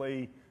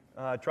appropriately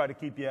try to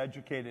keep you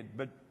educated.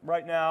 But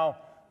right now,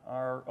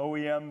 our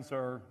OEMs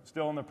are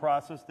still in the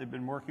process. They've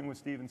been working with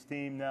Stephen's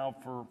team now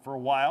for a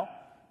while,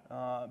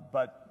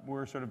 but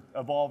we're sort of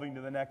evolving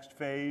to the next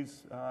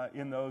phase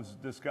in those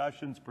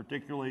discussions,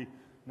 particularly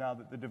now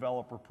that the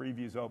developer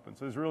preview is open.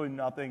 So there's really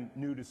nothing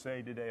new to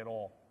say today at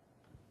all.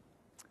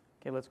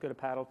 Okay, let's go to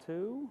paddle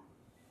 2.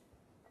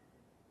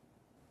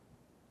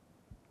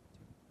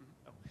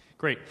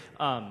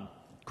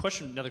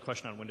 Another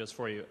question on Windows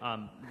for you.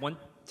 One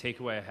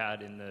takeaway I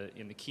had in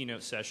the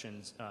keynote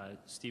sessions,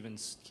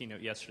 Stephen's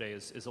keynote yesterday,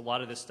 is a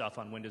lot of this stuff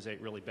on Windows 8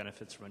 really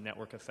benefits from a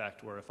network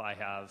effect. Where if I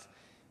have,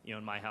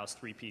 in my house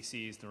 3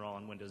 PCs, they're all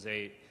on Windows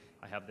 8.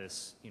 I have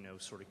this,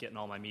 sort of getting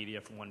all my media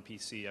from one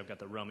PC. I've got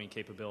the roaming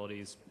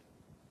capabilities,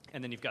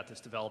 and then you've got this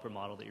developer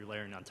model that you're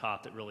layering on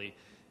top that really,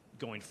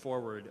 going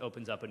forward,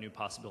 opens up a new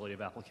possibility of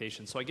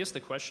application. So I guess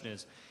the question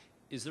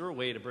is there a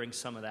way to bring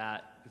some of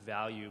that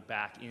value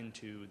back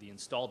into the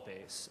installed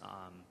base?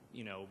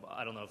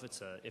 I don't know if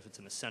it's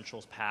an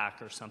essentials pack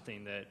or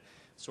something that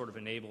sort of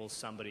enables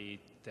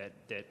somebody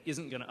that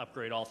isn't going to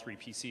upgrade all 3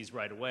 PCs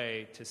right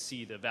away to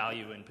see the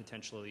value and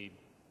potentially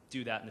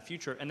do that in the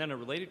future. And then a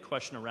related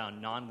question around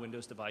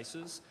non-Windows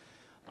devices.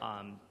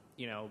 I'm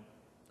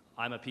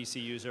a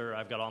PC user.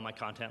 I've got all my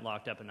content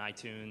locked up in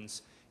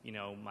iTunes.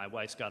 My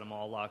wife's got them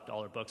all locked,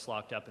 all her books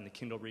locked up in the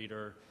Kindle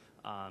Reader.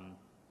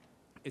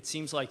 It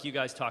seems like you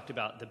guys talked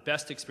about the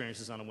best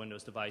experiences on a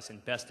Windows device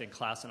and best in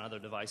class on other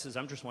devices.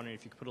 I'm just wondering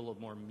if you could put a little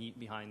more meat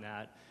behind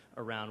that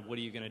around what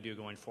are you going to do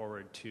going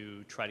forward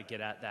to try to get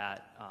at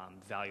that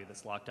value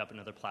that's locked up in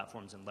other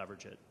platforms and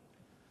leverage it.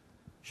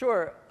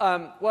 Sure.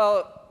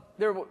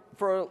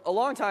 For a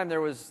long time there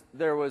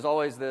was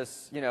always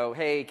this,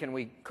 hey, can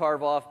we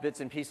carve off bits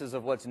and pieces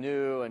of what's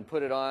new and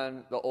put it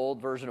on the old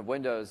version of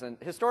Windows? And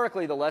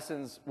historically, the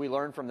lessons we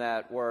learned from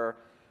that were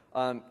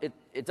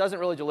it doesn't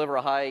really deliver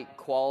a high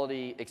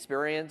quality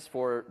experience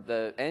for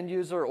the end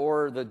user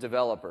or the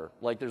developer.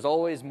 Like there's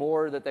always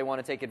more that they want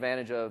to take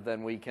advantage of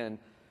than we can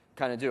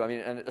kind of do. I mean,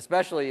 and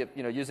especially if,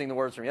 using the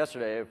words from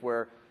yesterday, if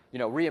we're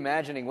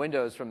reimagining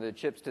Windows from the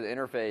chips to the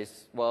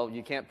interface, well,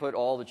 you can't put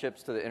all the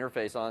chips to the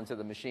interface onto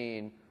the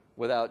machine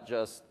without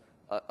just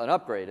an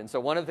upgrade. And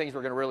so one of the things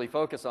we're going to really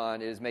focus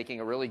on is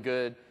making a really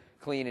good,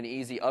 clean, and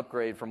easy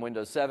upgrade from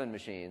Windows 7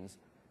 machines.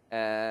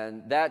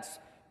 And that's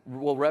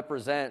will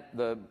represent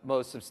the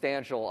most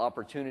substantial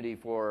opportunity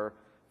for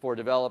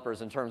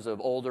developers in terms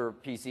of older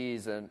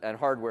PCs and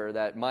hardware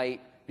that might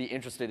be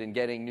interested in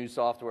getting new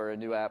software and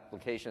new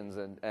applications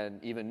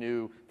and even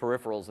new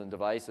peripherals and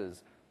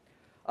devices.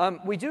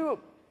 We do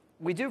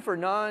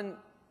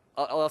for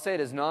I'll say it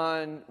as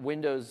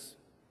non-Windows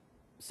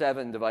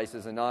 7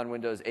 devices and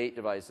non-Windows 8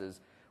 devices.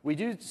 We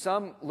do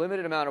some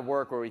limited amount of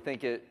work where we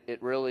think it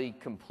really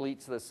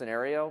completes the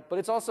scenario, but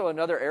it's also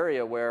another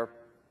area where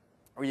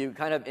you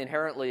kind of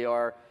inherently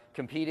are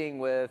competing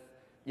with,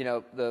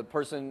 the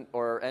person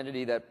or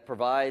entity that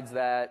provides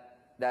that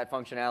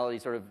functionality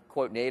sort of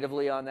quote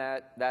natively on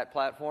that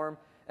platform,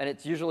 and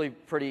it's usually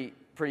pretty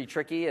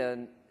tricky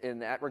in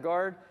that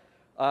regard.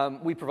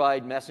 We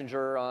provide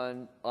Messenger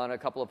on a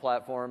couple of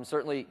platforms.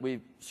 Certainly,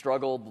 we've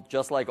struggled,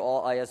 just like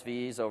all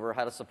ISVs, over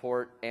how to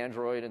support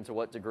Android and to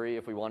what degree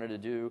if we wanted to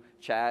do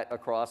chat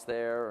across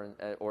there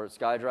or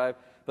SkyDrive.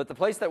 But the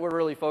place that we're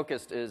really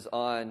focused is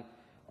on,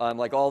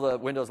 like all the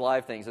Windows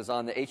Live things, is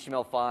on the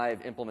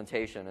HTML5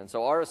 implementation. And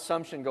so our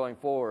assumption going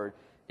forward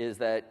is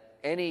that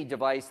any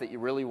device that you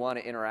really want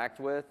to interact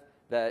with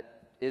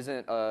that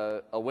isn't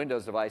a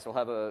Windows device will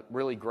have a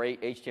really great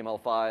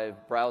HTML5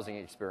 browsing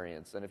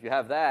experience. And if you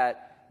have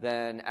that,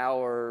 then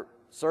our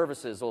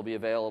services will be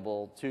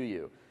available to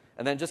you.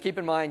 And then just keep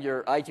in mind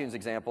your iTunes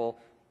example.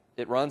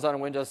 It runs on a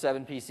Windows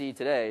 7 PC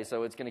today,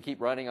 so it's going to keep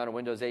running on a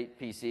Windows 8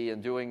 PC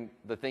and doing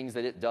the things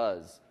that it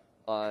does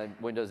on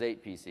Windows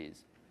 8 PCs.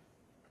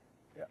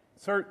 Yeah,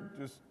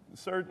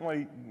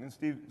 certainly, and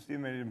Steve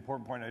made an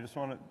important point. I just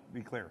want to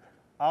be clear.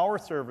 Our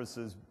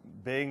services,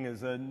 Bing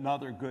is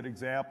another good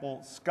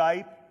example.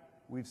 Skype,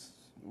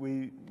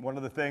 one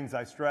of the things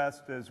I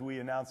stressed as we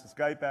announced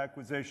the Skype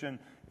acquisition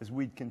is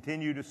we'd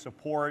continue to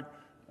support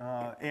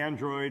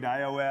Android,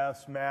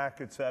 iOS,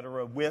 Mac, et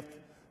cetera, with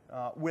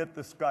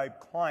the Skype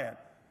client.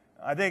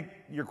 I think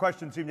your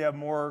question seemed to have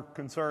more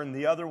concern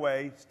the other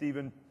way.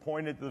 Stephen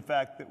pointed to the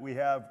fact that we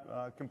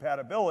have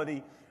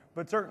compatibility,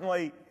 but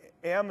certainly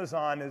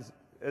Amazon is,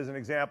 as an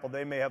example,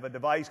 they may have a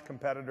device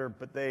competitor,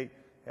 but they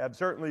have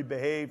certainly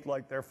behaved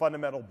like their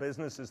fundamental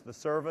business is the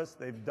service.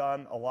 They've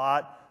done a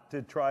lot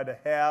to try to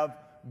have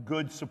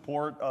good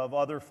support of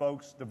other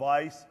folks'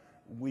 device.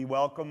 We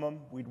welcome them.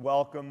 We'd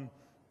welcome,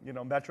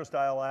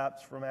 Metro-style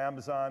apps from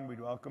Amazon.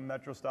 We'd welcome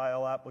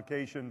Metro-style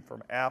application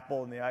from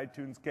Apple in the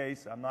iTunes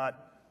case.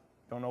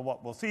 Don't know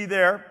what we'll see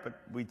there, but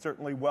we'd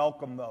certainly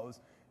welcome those.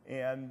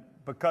 And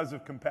because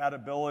of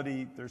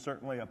compatibility, there's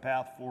certainly a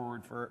path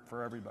forward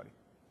for everybody.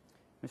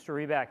 Mr.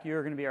 Reback,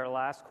 you're going to be our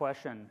last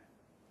question.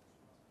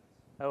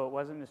 Oh, it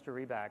wasn't Mr.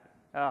 Reback.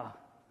 Oh.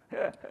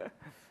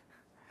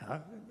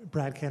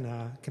 Brad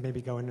can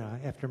maybe go in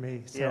after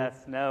me. So.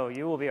 Yes, no,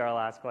 you will be our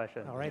last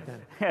question. All right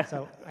then.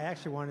 So I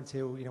actually wanted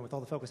to, with all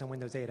the focus on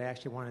Windows 8, I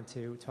actually wanted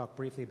to talk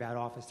briefly about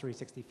Office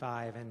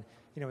 365. And,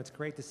 it's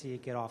great to see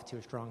it get off to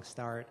a strong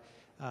start.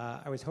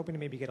 I was hoping to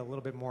maybe get a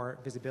little bit more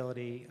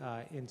visibility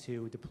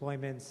into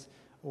deployments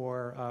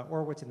or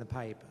what's in the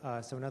pipe.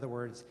 So in other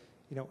words,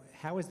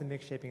 how is the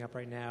mix shaping up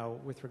right now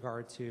with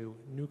regard to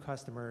new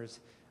customers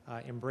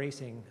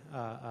embracing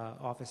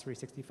Office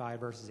 365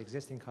 versus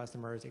existing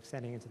customers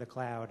extending into the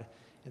cloud?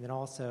 And then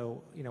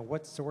also,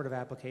 what sort of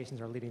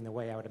applications are leading the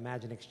way? I would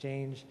imagine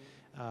Exchange.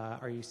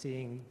 Are you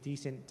seeing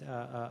decent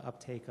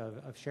uptake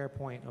of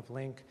SharePoint, of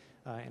Lync?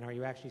 And are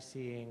you actually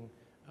seeing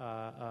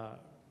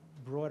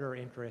broader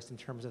interest in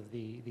terms of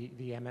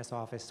the MS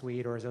Office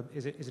suite, or is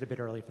it a bit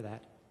early for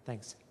that?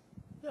 Thanks.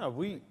 Yeah,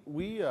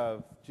 we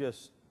have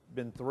just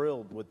been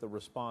thrilled with the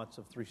response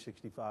of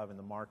 365 in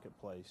the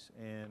marketplace,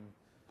 and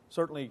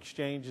certainly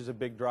Exchange is a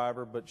big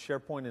driver, but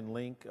SharePoint and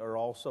Lync are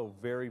also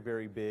very,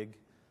 very big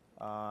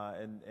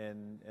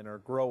and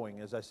are growing.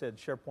 As I said,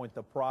 SharePoint,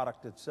 the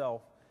product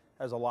itself,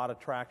 has a lot of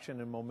traction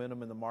and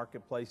momentum in the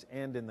marketplace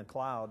and in the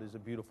cloud is a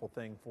beautiful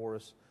thing for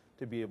us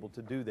to be able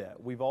to do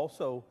that. We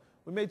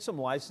made some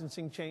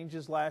licensing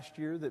changes last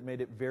year that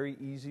made it very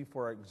easy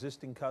for our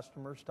existing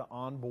customers to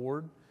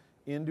onboard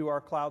into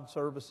our cloud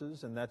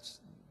services, and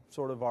that's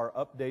sort of our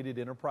updated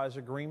enterprise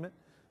agreement.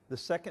 The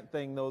second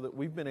thing, though, that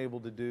we've been able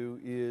to do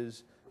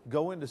is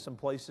go into some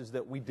places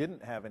that we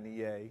didn't have an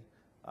EA,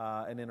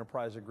 an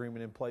enterprise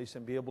agreement in place,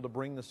 and be able to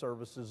bring the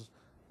services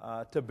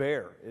to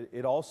bear.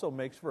 It also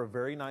makes for a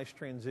very nice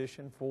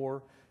transition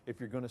for if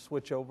you're going to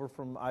switch over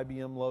from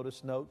IBM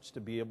Lotus Notes to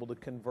be able to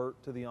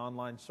convert to the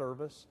online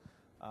service.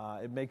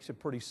 It makes it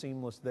pretty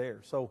seamless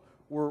there. So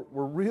we're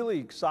really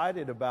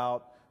excited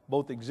about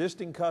both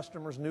existing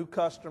customers, new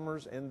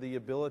customers, and the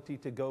ability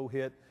to go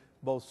hit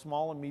both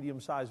small and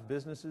medium-sized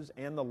businesses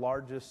and the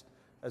largest.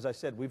 As I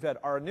said,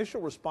 our initial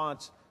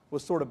response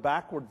was sort of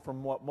backward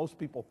from what most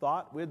people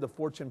thought. We had the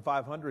Fortune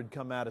 500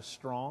 come at us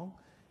strong,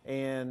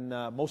 and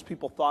most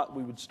people thought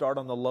we would start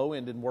on the low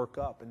end and work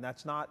up, and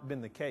that's not been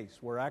the case.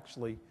 We're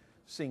actually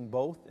seeing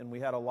both, and we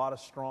had a lot of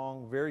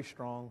strong, very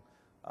strong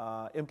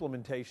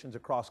implementations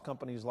across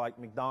companies like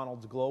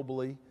McDonald's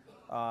globally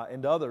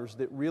and others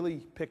that really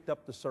picked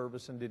up the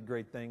service and did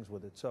great things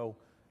with it. So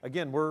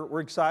again, we're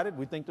excited.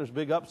 We think there's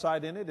big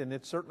upside in it, and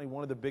it's certainly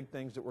one of the big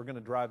things that we're going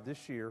to drive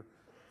this year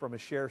from a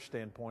share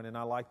standpoint, and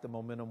I like the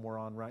momentum we're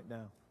on right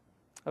now.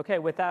 Okay,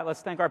 with that,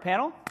 let's thank our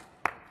panel.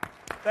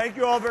 Thank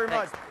you all very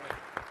much.